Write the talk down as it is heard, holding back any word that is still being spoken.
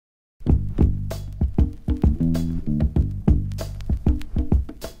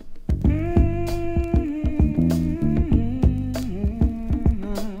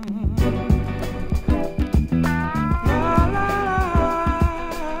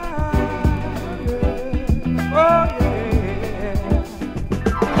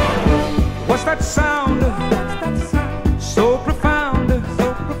that sound so profound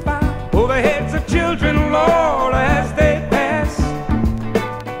over the heads of children, Lord, as they pass.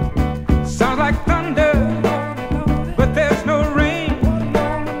 Sounds like thunder, but there's no rain.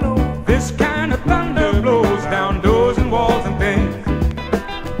 This kind of thunder blows down doors and walls and things.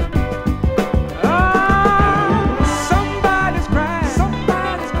 Somebody's crying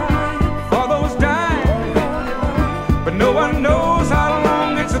for those dying, but no one knows how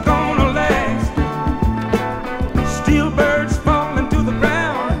long it's gonna last. Steel birds falling to the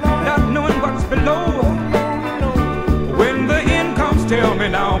ground, not knowing what's below. When the end comes, tell me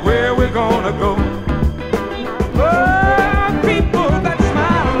now where we're gonna go. Oh, people that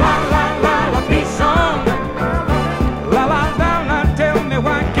smile, la la la la, peace song, la la la la, tell me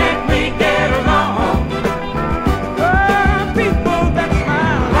why can't we get along? Oh, people that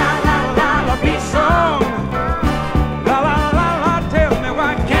smile, la la la la, peace song, la la la la, tell me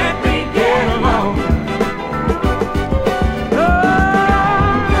why can't we get along? Oh,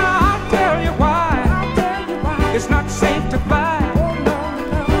 I'll tell you why. It's not safe to fight.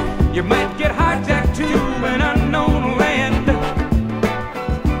 You might